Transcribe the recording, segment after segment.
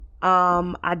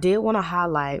I did want to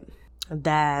highlight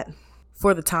that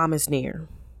 "for the time is near"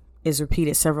 is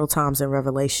repeated several times in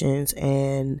Revelations,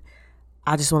 and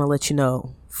I just want to let you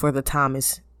know, for the time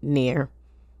is near.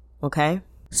 Okay?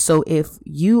 So if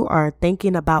you are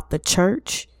thinking about the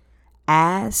church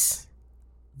as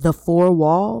the four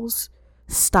walls,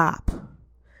 stop.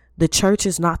 The church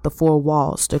is not the four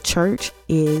walls. The church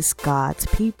is God's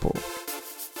people.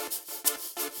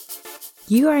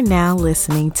 You are now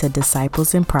listening to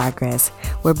Disciples in Progress,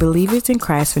 where believers in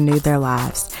Christ renew their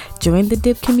lives. Join the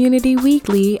DIP community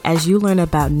weekly as you learn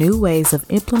about new ways of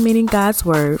implementing God's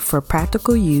word for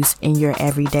practical use in your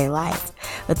everyday life.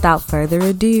 Without further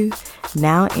ado,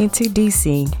 now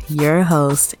introducing your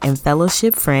host and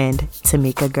fellowship friend,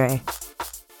 Tamika Gray.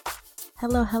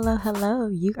 Hello.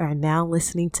 You are now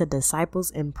listening to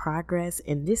Disciples in Progress,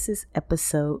 and this is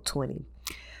episode 20.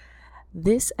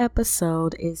 This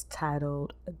episode is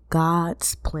titled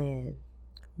God's Plan,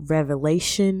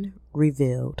 Revelation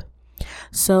Revealed.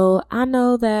 So I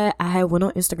know that I had went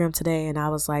on Instagram today and I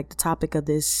was like, the topic of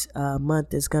this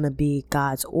month is going to be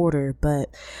God's order,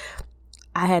 but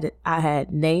I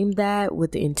had named that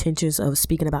with the intentions of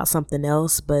speaking about something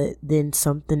else, but then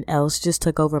something else just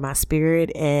took over my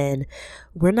spirit, and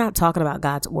we're not talking about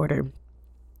God's order.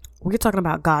 We're talking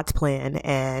about God's plan,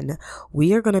 and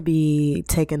we are going to be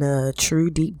taking a true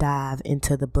deep dive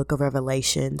into the book of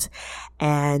Revelations.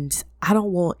 And I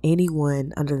don't want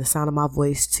anyone under the sound of my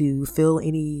voice to feel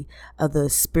any of the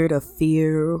spirit of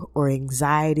fear or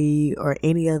anxiety or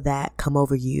any of that come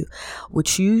over you.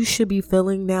 What you should be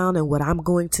feeling now, and what I'm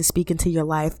going to speak into your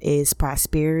life, is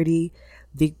prosperity,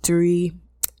 victory,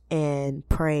 and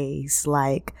praise.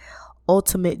 Like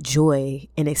ultimate joy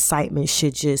and excitement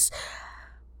should just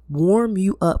warm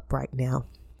you up right now,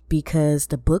 because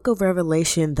the book of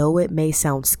Revelation, though it may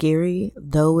sound scary,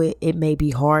 though it may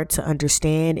be hard to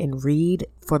understand and read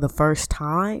for the first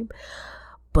time,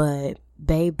 but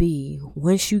baby,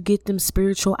 once you get them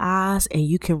spiritual eyes and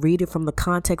you can read it from the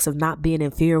context of not being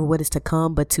in fear of what is to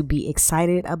come, but to be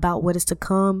excited about what is to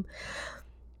come,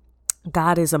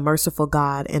 God is a merciful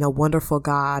God and a wonderful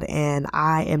God, and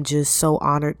I am just so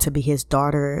honored to be his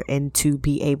daughter and to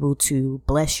be able to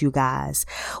bless you guys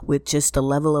with just the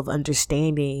level of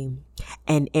understanding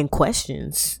and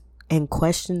questions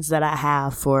that I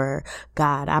have for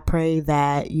God. I pray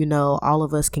that, all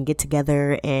of us can get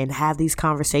together and have these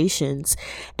conversations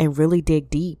and really dig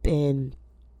deep. And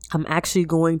I'm actually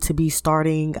going to be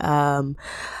starting the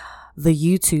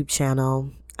YouTube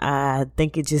channel. I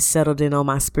think it just settled in on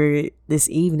my spirit this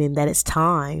evening that it's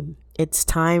time. It's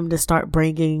time to start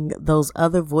bringing those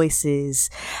other voices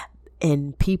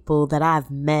and people that I've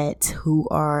met who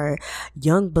are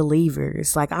young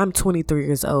believers. Like, I'm 23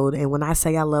 years old, and when I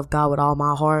say I love God with all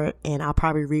my heart, and I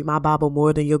probably read my Bible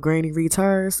more than your granny reads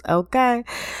hers, okay?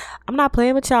 I'm not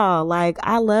playing with y'all. Like,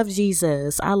 I love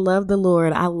Jesus. I love the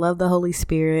Lord. I love the Holy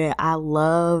Spirit. I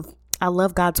love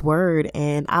God's word,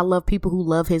 and I love people who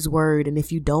love his word. And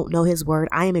if you don't know his word,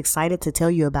 I am excited to tell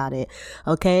you about it.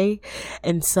 Okay.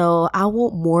 And so I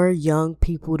want more young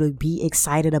people to be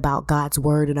excited about God's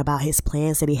word and about his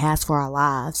plans that he has for our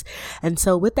lives. And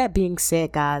so with that being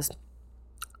said, guys,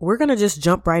 we're going to just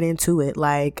jump right into it.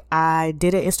 Like, I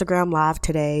did an Instagram live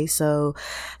today. So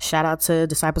shout out to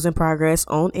Disciples in Progress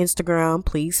on Instagram.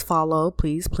 Please follow,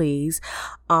 please.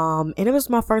 And it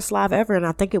was my first live ever, and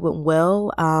I think it went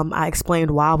well. I explained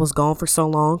why I was gone for so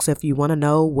long. So if you want to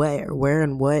know where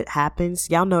and what happens,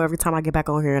 y'all know every time I get back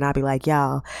on here and I'll be like,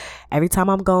 y'all, every time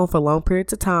I'm gone for long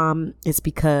periods of time, it's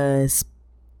because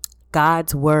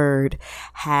God's word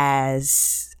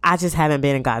I just haven't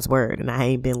been in God's word, and I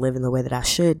ain't been living the way that I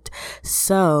should.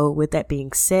 So with that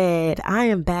being said, I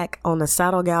am back on the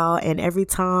saddle, y'all. And every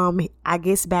time I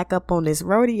get back up on this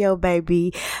rodeo,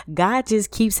 baby, God just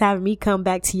keeps having me come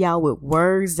back to y'all with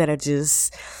words that are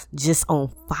just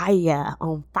on fire.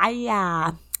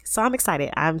 So I'm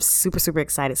excited. I'm super, super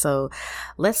excited. So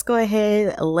let's go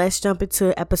ahead. Let's jump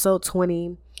into episode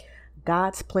 20,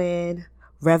 God's Plan,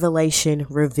 Revelation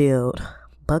Revealed.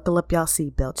 Buckle up y'all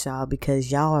seatbelts, y'all, because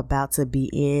y'all are about to be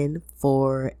in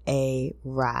for a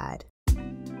ride.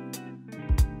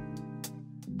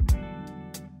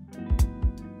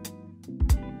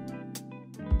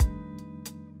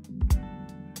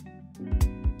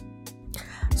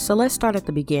 So let's start at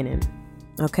the beginning.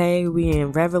 Okay, we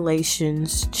in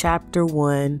Revelations chapter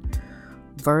 1,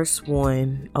 verse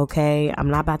 1. Okay, I'm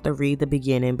not about to read the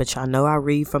beginning, but y'all know I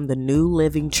read from the New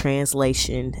Living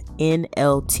Translation,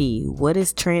 NLT. What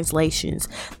is translations?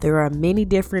 There are many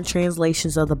different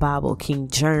translations of the Bible. King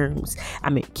James,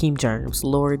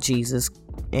 Lord Jesus.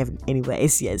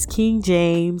 Anyways, yes, King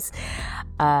James,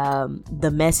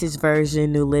 the Message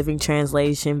version, New Living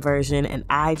Translation version, and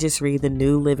I just read the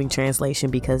New Living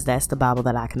Translation because that's the Bible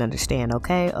that I can understand.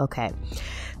 Okay.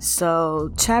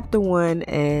 So chapter 1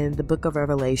 in the book of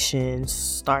Revelation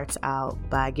starts out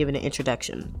by giving an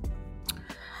introduction.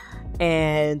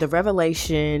 And the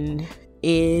revelation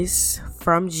is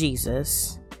from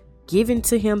Jesus, given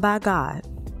to him by God.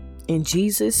 And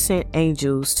Jesus sent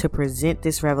angels to present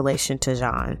this revelation to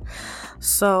John.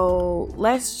 So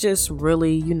let's just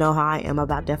really, you know how I am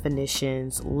about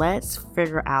definitions. Let's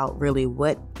figure out really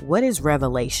what is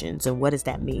revelations and what does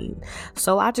that mean.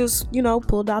 So I just,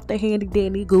 pulled out the handy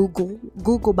dandy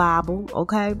Google Bible,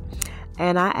 okay?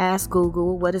 And I asked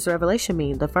Google, what does revelation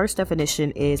mean? The first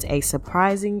definition is a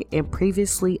surprising and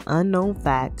previously unknown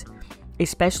fact,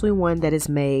 especially one that is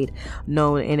made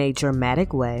known in a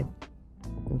dramatic way.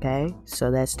 Okay,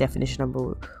 so that's definition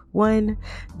number 1.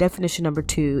 Definition number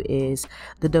 2 is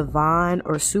the divine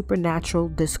or supernatural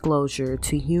disclosure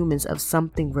to humans of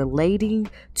something relating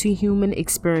to human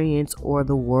experience or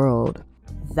the world.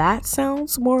 That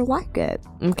sounds more like it.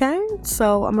 Okay,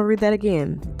 so I'm gonna read that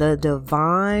again. The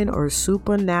divine or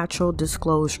supernatural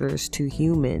disclosures to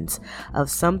humans of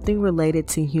something related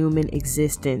to human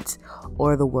existence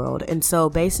or the world. And so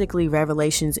basically,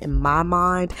 revelations in my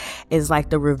mind is like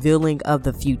the revealing of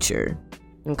the future.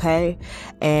 Okay,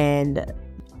 and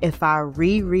if I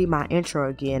reread my intro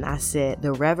again, I said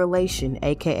the revelation,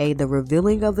 aka the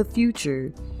revealing of the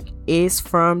future, is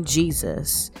from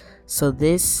Jesus. So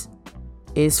this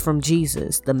is from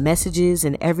Jesus. The messages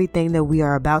and everything that we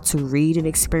are about to read and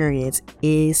experience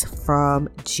is from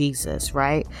Jesus,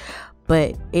 right?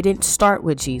 But it didn't start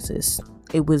with Jesus.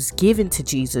 It was given to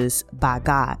Jesus by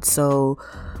God. So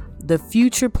the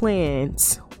future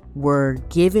plans were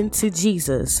given to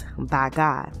Jesus by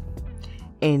God.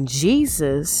 And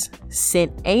Jesus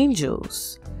sent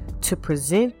angels to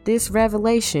present this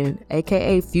revelation,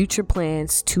 aka future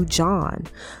plans, to John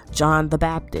the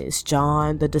Baptist,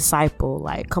 John the disciple.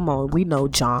 Like, come on, we know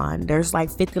John. There's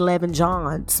like 11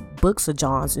 Johns, books of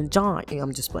Johns and John. Yeah,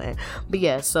 I'm just playing. But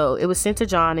yeah, so it was sent to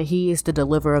John, and he is the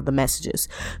deliverer of the messages.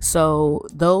 So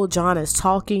though John is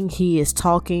talking, he is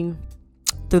talking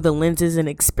through the lenses and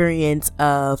experience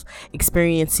of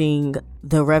experiencing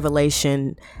the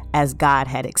revelation as God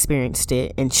had experienced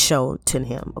it and showed to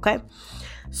him. Okay.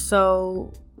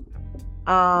 So,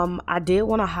 I did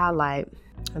want to highlight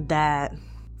that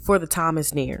for the time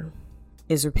is near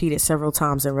is repeated several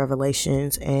times in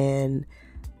Revelations. And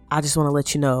I just want to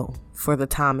let you know, for the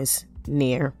time is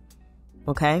near.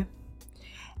 Okay.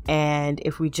 And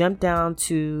if we jump down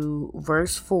to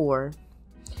verse 4,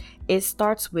 it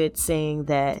starts with saying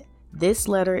that this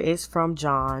letter is from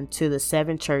John to the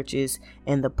 7 churches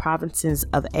in the provinces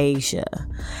of Asia.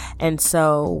 And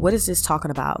so what is this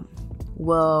talking about?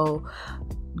 Well,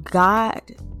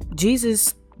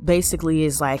 Jesus basically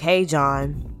is like, hey,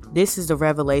 John, this is the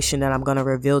revelation that I'm going to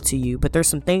reveal to you, but there's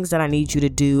some things that I need you to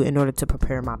do in order to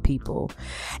prepare my people.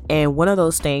 And one of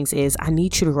those things is I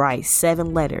need you to write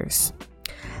 7 letters.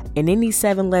 And in these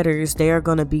 7 letters, there are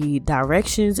going to be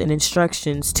directions and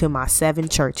instructions to my 7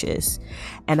 churches.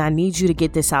 And I need you to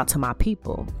get this out to my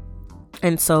people.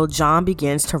 And so John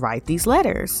begins to write these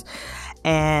letters.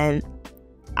 And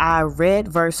I read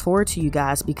verse 4 to you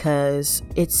guys because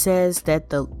it says that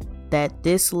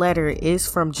this letter is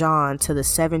from John to the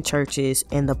 7 churches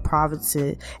in the province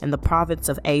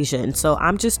of Asia. And so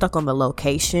I'm just stuck on the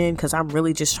location because I'm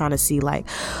really just trying to see, like,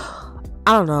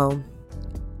 I don't know,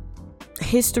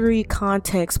 history,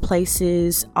 context,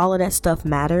 places, all of that stuff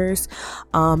matters.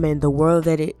 And the world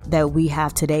that we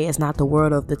have today is not the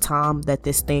world of the time that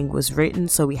this thing was written.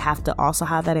 So we have to also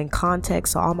have that in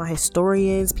context. So all my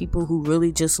historians, people who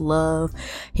really just love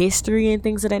history and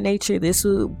things of that nature, this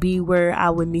would be where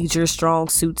I would need your strong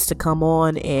suits to come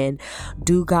on and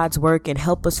do God's work and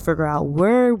help us figure out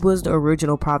where was the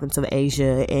original province of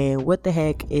Asia and what the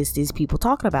heck is these people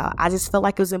talking about. I just felt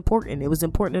like it was important. It was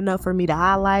important enough for me to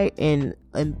highlight and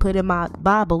put in my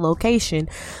Bible location.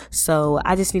 So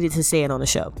I just needed to say it on the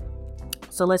show.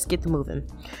 So let's get to moving.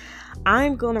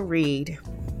 I'm going to read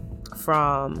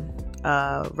from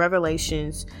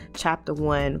Revelations chapter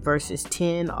 1 verses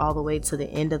 10 all the way to the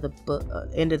end of the book,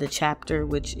 end of the chapter,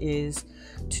 which is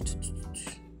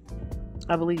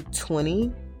I believe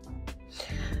 20.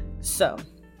 So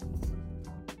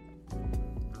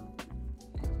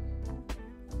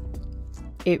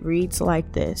it reads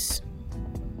like this.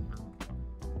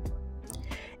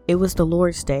 It was the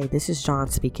Lord's day. This is John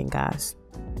speaking, guys.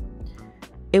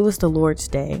 It was the Lord's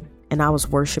day, and I was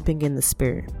worshiping in the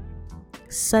Spirit.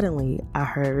 Suddenly, I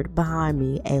heard behind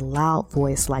me a loud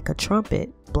voice like a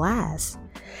trumpet blast.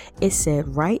 It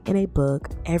said, write in a book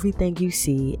everything you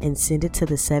see and send it to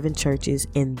the 7 churches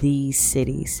in these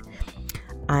cities.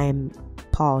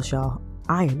 Pause, y'all.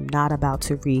 I am not about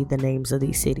to read the names of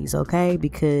these cities, okay?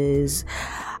 Because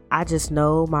I just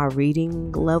know my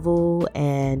reading level,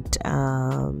 and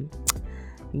I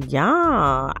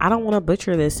don't want to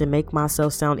butcher this and make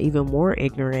myself sound even more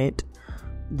ignorant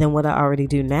than what I already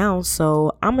do now.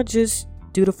 So I'm going to just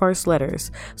do the first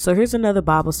letters. So here's another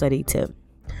Bible study tip,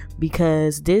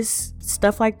 because this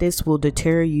stuff like this will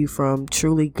deter you from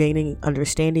truly gaining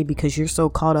understanding, because you're so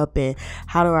caught up in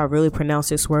how do I really pronounce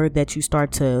this word that you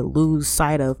start to lose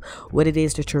sight of what it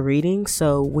is that you're reading.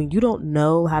 So when you don't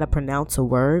know how to pronounce a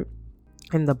word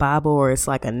in the Bible, or it's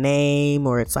like a name,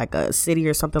 or it's like a city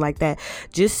or something like that,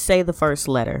 just say the first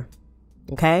letter.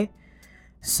 Okay?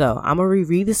 So I'm gonna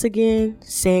reread this again,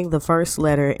 saying the first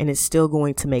letter, and it's still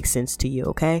going to make sense to you.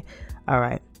 Okay? All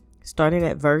right. Starting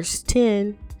at verse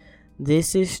 10,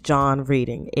 this is John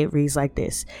reading. It reads like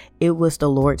this. It was the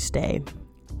Lord's day,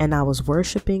 and I was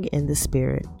worshiping in the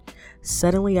Spirit.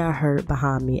 Suddenly I heard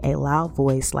behind me a loud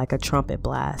voice like a trumpet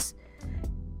blast.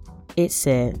 It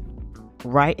said,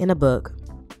 write in a book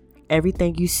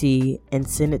everything you see and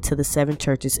send it to the 7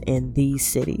 churches in these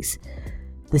cities: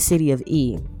 the city of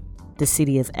E, the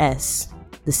city of S,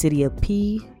 the city of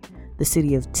P, the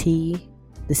city of T,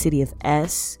 the city of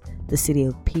S, the city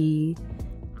of P,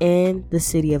 and the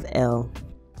city of L.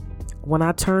 When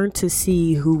I turned to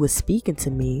see who was speaking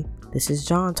to me, this is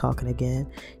John talking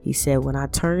again. He said, when I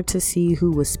turned to see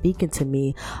who was speaking to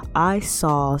me, I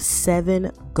saw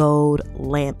 7 gold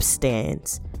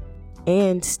lampstands.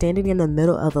 And standing in the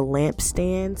middle of the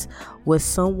lampstands was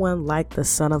someone like the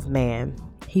Son of Man.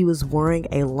 He was wearing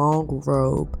a long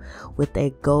robe with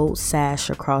a gold sash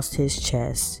across his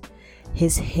chest.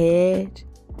 His head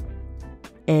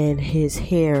and his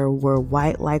hair were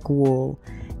white like wool,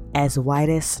 as white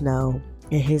as snow,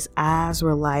 and his eyes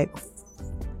were like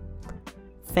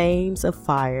flames of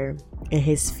fire, and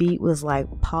his feet was like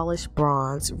polished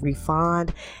bronze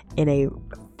refined in a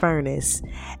furnace,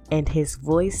 and his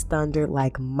voice thundered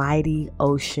like mighty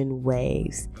ocean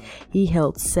waves. He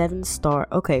held 7 stars.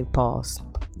 Okay, pause.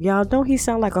 Y'all, don't he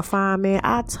sound like a fine man?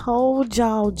 I told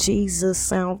y'all Jesus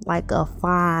sounds like a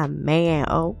fine man.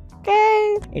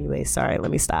 Okay. Anyway, sorry, let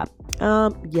me stop.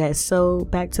 So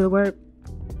back to the word.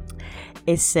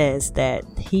 It says that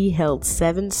he held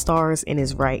 7 stars in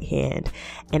his right hand,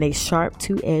 and a sharp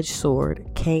 2-edged sword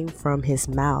came from his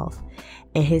mouth,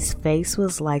 and his face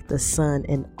was like the sun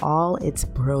in all its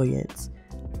brilliance.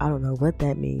 I don't know what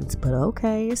that means, but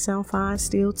okay, it sounds fine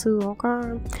still too.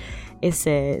 Okay. It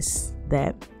says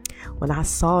that when I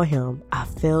saw him, I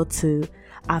fell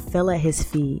at his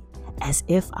feet as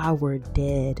if I were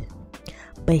dead.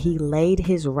 But he laid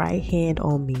his right hand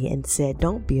on me and said,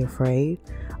 don't be afraid.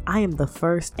 I am the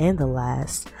first and the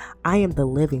last. I am the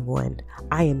living one.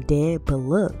 I am dead, but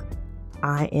look,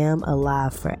 I am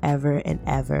alive forever and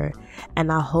ever,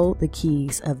 and I hold the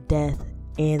keys of death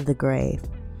and the grave.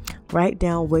 Write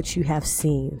down what you have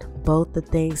seen, both the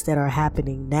things that are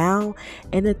happening now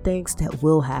and the things that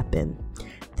will happen.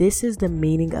 This is the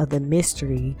meaning of the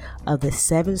mystery of the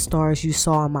 7 stars you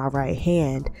saw in my right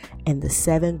hand and the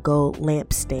 7 gold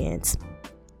lampstands.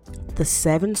 The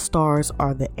 7 stars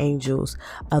are the angels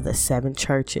of the 7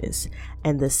 churches,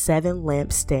 and the 7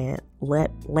 lampstands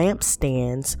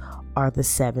are the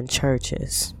 7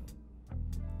 churches.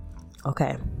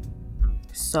 Okay,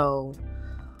 so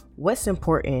what's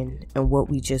important in what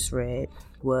we just read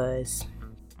was,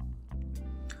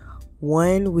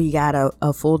 1, we got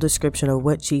a full description of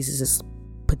what Jesus is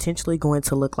potentially going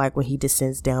to look like when he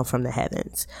descends down from the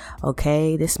heavens.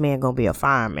 Okay, this man gonna be a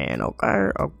fireman.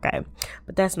 Okay,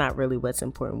 but that's not really what's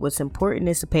important. What's important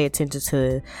is to pay attention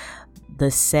to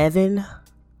the 7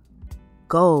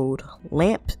 gold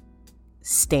lamp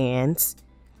stands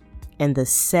and the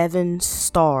 7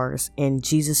 stars in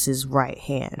Jesus's right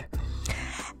hand.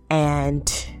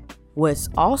 And what's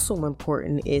also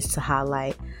important is to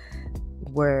highlight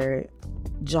where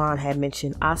John had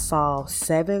mentioned, I saw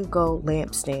 7 gold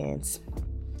lampstands,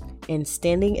 and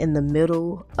standing in the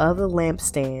middle of the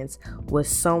lampstands was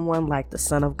someone like the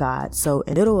Son of God. So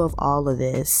in the middle of all of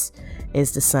this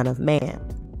is the Son of Man.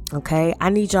 Okay, I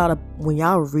need y'all to, when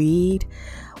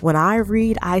I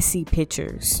read, I see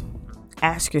pictures.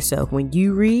 Ask yourself, when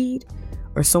you read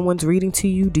or someone's reading to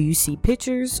you, do you see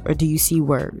pictures or do you see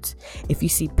words? If you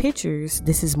see pictures,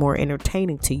 this is more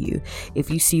entertaining to you. If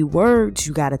you see words,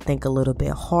 you got to think a little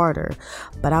bit harder.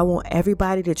 But I want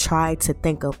everybody to try to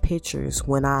think of pictures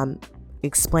when I'm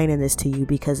explaining this to you,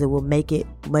 because it will make it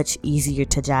much easier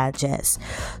to digest.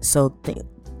 So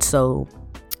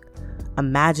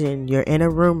Imagine you're in a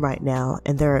room right now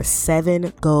and there are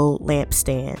 7 gold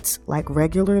lampstands, like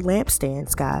regular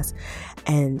lampstands, guys.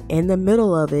 And in the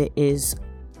middle of it is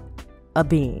a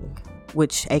being,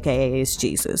 which aka is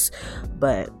Jesus.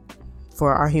 But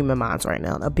for our human minds right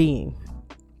now, a being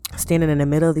standing in the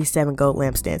middle of these 7 gold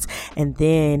lampstands. And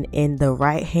then in the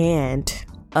right hand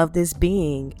of this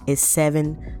being is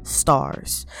 7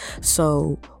 stars.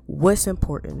 So what's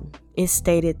important? It's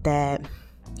stated that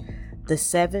the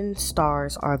 7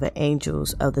 stars are the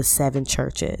angels of the 7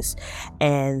 churches,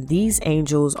 and these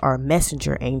angels are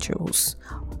messenger angels.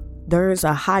 There's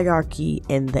a hierarchy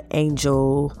in the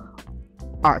angel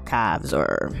archives,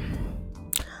 or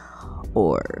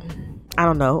I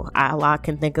don't know. All I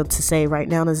can think of to say right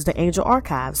now is the angel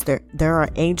archives. There are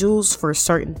angels for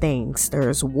certain things.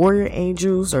 There's warrior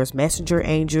angels, there's messenger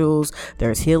angels,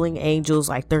 there's healing angels.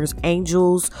 Like, there's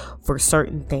angels for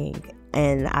certain things.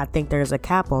 And I think there's a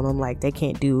cap on them. Like, they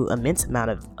can't do immense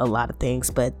amount of a lot of things,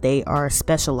 but they are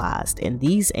specialized. And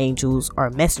these angels are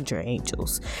messenger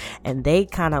angels, and they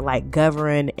kind of like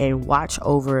govern and watch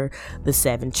over the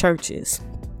 7 churches.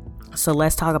 So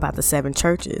let's talk about the 7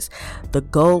 churches. The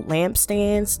gold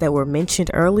lampstands that were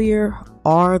mentioned earlier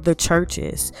are the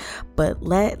churches. But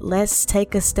let's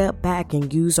take a step back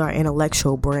and use our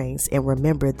intellectual brains and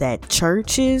remember that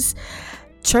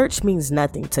church means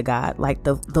nothing to God. Like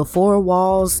the 4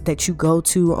 walls that you go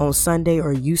to on Sunday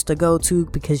or used to go to,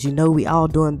 because you know we all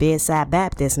doing bedside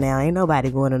Baptist now. Ain't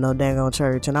nobody going to no dang on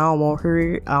church, and I don't want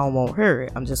her.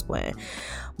 I'm just playing.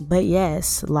 But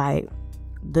yes, like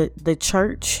the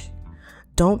church,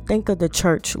 don't think of the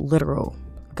church literal,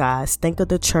 guys. Think of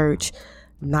the church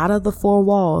not of the 4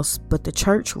 walls, but the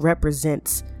church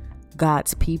represents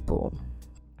God's people.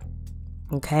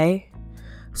 Okay?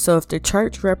 So if the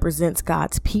church represents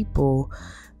God's people,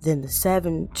 then the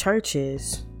 7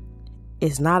 churches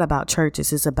is not about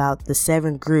churches. It's about the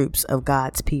 7 groups of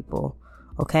God's people.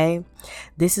 Okay?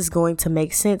 This is going to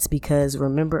make sense because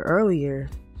remember earlier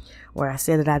where I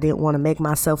said that I didn't want to make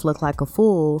myself look like a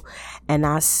fool, and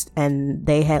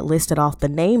they had listed off the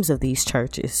names of these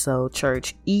churches. So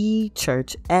Church E,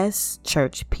 Church S,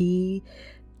 Church P,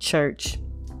 Church.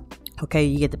 Okay,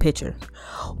 you get the picture.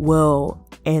 Well,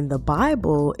 in the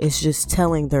Bible, it's just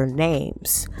telling their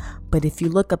names. But if you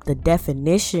look up the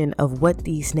definition of what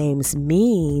these names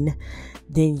mean,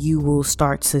 then you will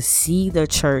start to see the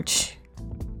church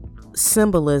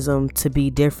symbolism to be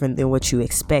different than what you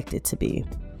expect it to be.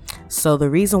 So the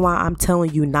reason why I'm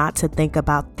telling you not to think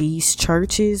about these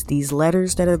churches, these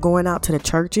letters that are going out to the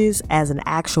churches as an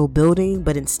actual building,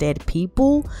 but instead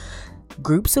people,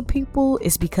 groups of people,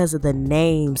 is because of the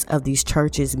names of these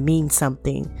churches mean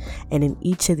something. And in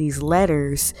each of these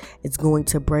letters, it's going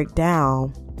to break down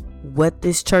what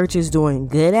this church is doing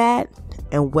good at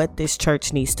and what this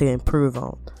church needs to improve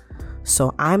on.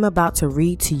 So I'm about to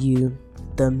read to you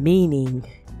the meaning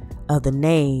of the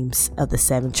names of the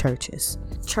 7 churches.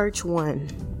 Church 1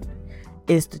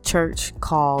 is the church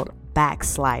called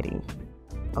backsliding.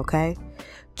 Okay?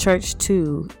 Church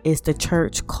 2 is the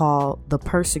church called the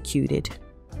persecuted.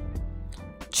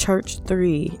 Church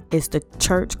 3 is the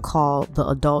church called the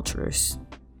adulterers.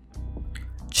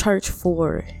 Church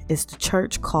 4 is the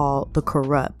church called the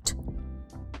corrupt.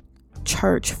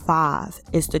 Church 5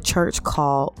 is the church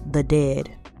called the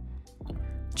dead.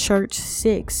 Church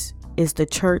 6 is the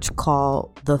church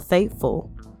called the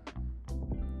faithful.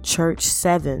 Church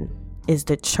 7 is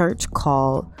the church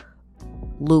called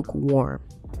lukewarm.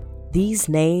 These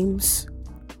names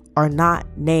are not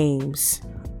names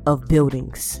of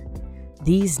buildings.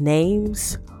 These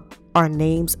names are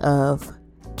names of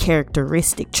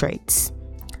characteristic traits,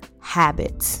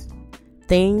 habits,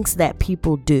 things that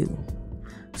people do.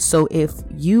 So if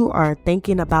you are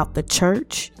thinking about the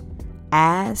church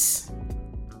as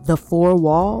the 4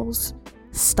 walls,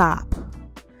 stop.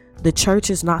 The church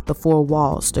is not the 4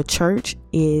 walls. The church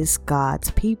is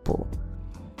God's people.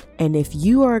 And if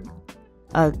you are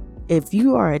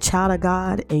a child of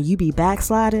God and you be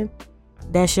backsliding,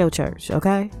 that's your church,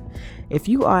 okay? If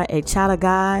you are a child of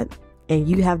God and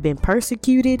you have been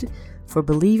persecuted for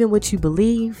believing what you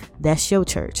believe, that's your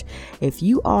church. If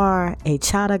you are a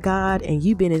child of God and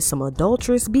you've been in some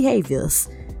adulterous behaviors,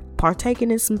 partaking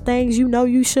in some things you know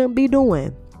you shouldn't be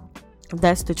doing,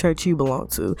 that's the church you belong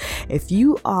to. If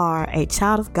you are a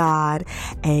child of God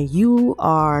and you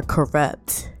are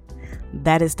corrupt,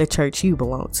 that is the church you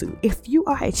belong to. If you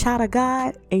are a child of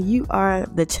God and you are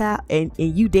the child and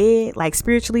you dead, like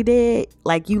spiritually dead,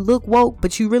 like you look woke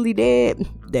but you really dead,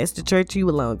 That's the church you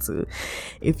belong to.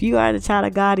 If you are the child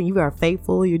of God and you are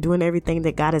faithful, you're doing everything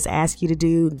that God has asked you to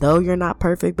do, though you're not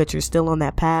perfect, but you're still on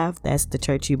that path, that's the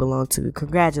church you belong to.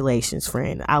 Congratulations,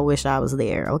 friend. I wish I was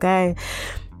there, okay?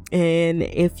 And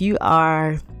if you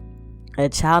are a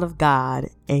child of God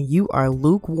and you are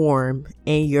lukewarm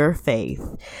in your faith,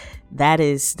 that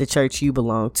is the church you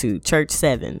belong to. Church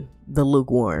 7, the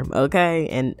lukewarm, okay?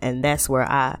 And that's where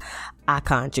I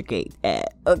conjugate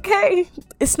at, okay?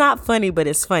 It's not funny, but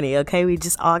it's funny, okay? We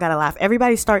just all gotta laugh.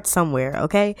 Everybody starts somewhere,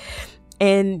 okay?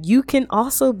 And you can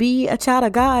also be a child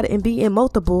of God and be in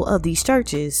multiple of these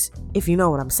churches, if you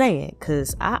know what I'm saying,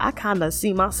 because I kind of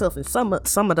see myself in some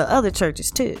of the other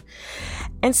churches too.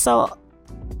 And so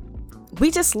we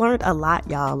just learned a lot,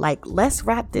 y'all. Like, let's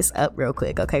wrap this up real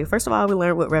quick, okay? First of all, we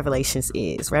learned what Revelations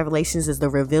is. Revelations is the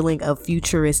revealing of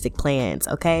futuristic plans,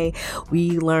 okay?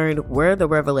 We learned where the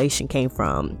revelation came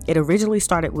from. It originally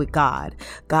started with God.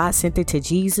 God sent it to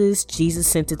Jesus. Jesus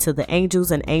sent it to the angels,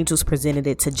 and angels presented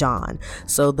it to John.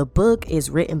 So the book is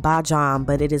written by John,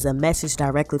 but it is a message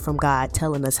directly from God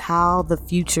telling us how the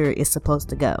future is supposed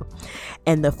to go.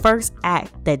 And the first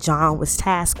act that John was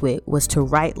tasked with was to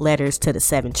write letters to the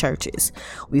 7 churches.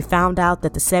 We found out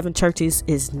that the 7 churches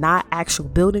is not actual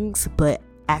buildings, but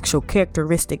actual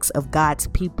characteristics of God's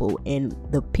people, and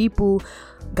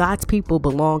God's people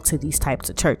belong to these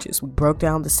types of churches. We broke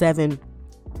down the 7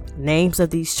 names of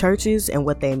these churches and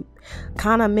what they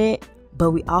kind of meant,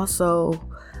 but we also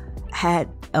had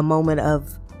a moment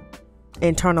of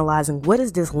internalizing what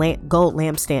is this gold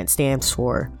lampstand stands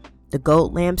for. The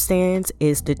gold lampstands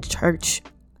is the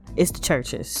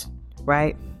churches,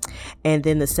 right? And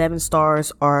then the 7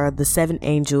 stars are the 7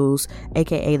 angels,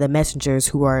 aka the messengers,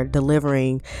 who are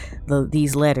delivering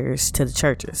these letters to the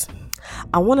churches.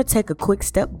 I want to take a quick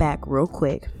step back real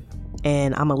quick,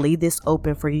 and I'm gonna leave this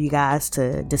open for you guys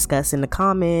to discuss in the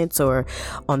comments or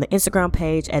on the Instagram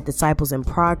page at Disciples in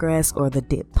Progress, or the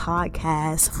DIP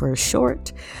podcast for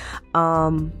short.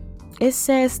 It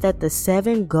says that the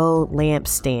 7 gold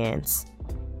lampstands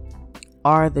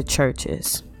are the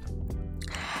churches.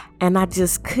 And I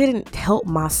just couldn't help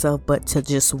myself but to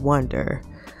just wonder,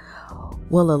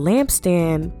 well, a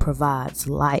lampstand provides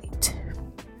light.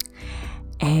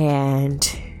 And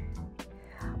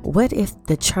what if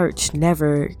the church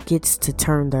never gets to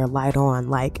turn their light on?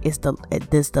 Like,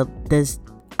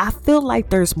 I feel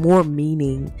like there's more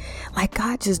meaning. Like,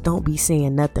 God just don't be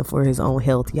saying nothing for his own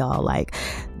health, y'all. Like,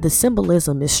 the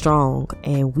symbolism is strong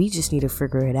and we just need to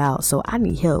figure it out. So I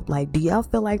need help. Like, do y'all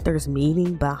feel like there's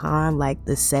meaning behind like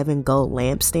the 7 gold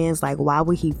lampstands? Like, why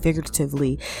would he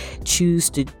figuratively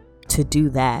choose to do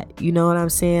that? You know what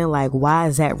I'm saying? Like, why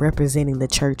is that representing the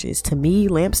churches? To me,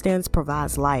 lampstands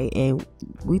provides light, and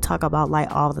we talk about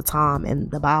light all the time in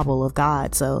the Bible of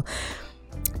God. So,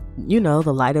 you know,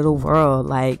 the light of the world.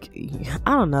 Like,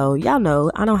 I don't know, y'all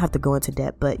know, I don't have to go into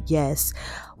depth, but yes,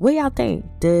 what y'all think?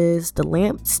 Does the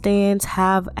lampstands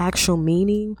have actual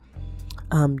meaning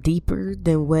deeper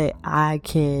than what I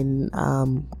can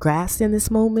grasp in this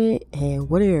moment? And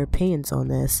what are your opinions on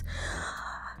this?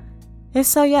 And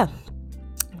so yeah,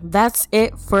 that's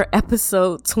it for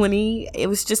episode 20. It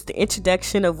was just the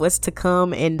introduction of what's to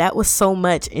come, and that was so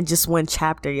much in just one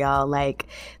chapter, y'all. Like,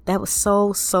 that was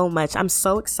so much. I'm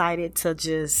so excited to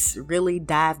just really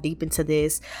dive deep into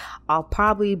this. I'll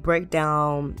probably break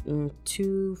down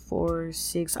 2, 4,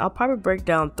 6. I'll probably break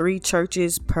down 3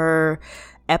 churches per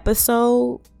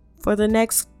episode for the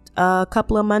next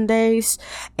couple of Mondays,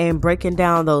 and breaking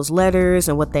down those letters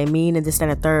and what they mean and this and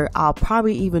the third. I'll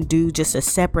probably even do just a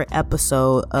separate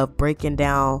episode of breaking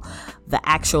down the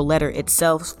actual letter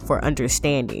itself for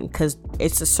understanding, because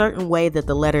it's a certain way that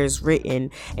the letter is written,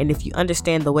 and if you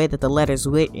understand the way that the letter is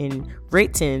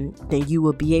written, then you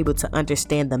will be able to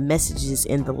understand the messages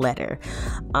in the letter.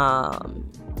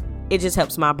 It just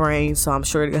helps my brain, so I'm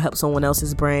sure it'll help someone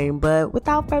else's brain. But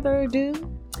without further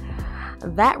ado,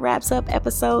 that wraps up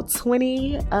episode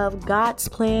 20 of God's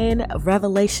Plan,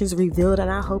 Revelations Revealed,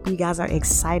 and I hope you guys are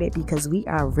excited because we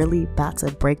are really about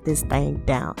to break this thing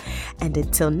down. And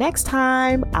until next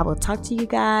time, I will talk to you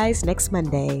guys next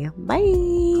Monday.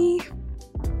 Bye.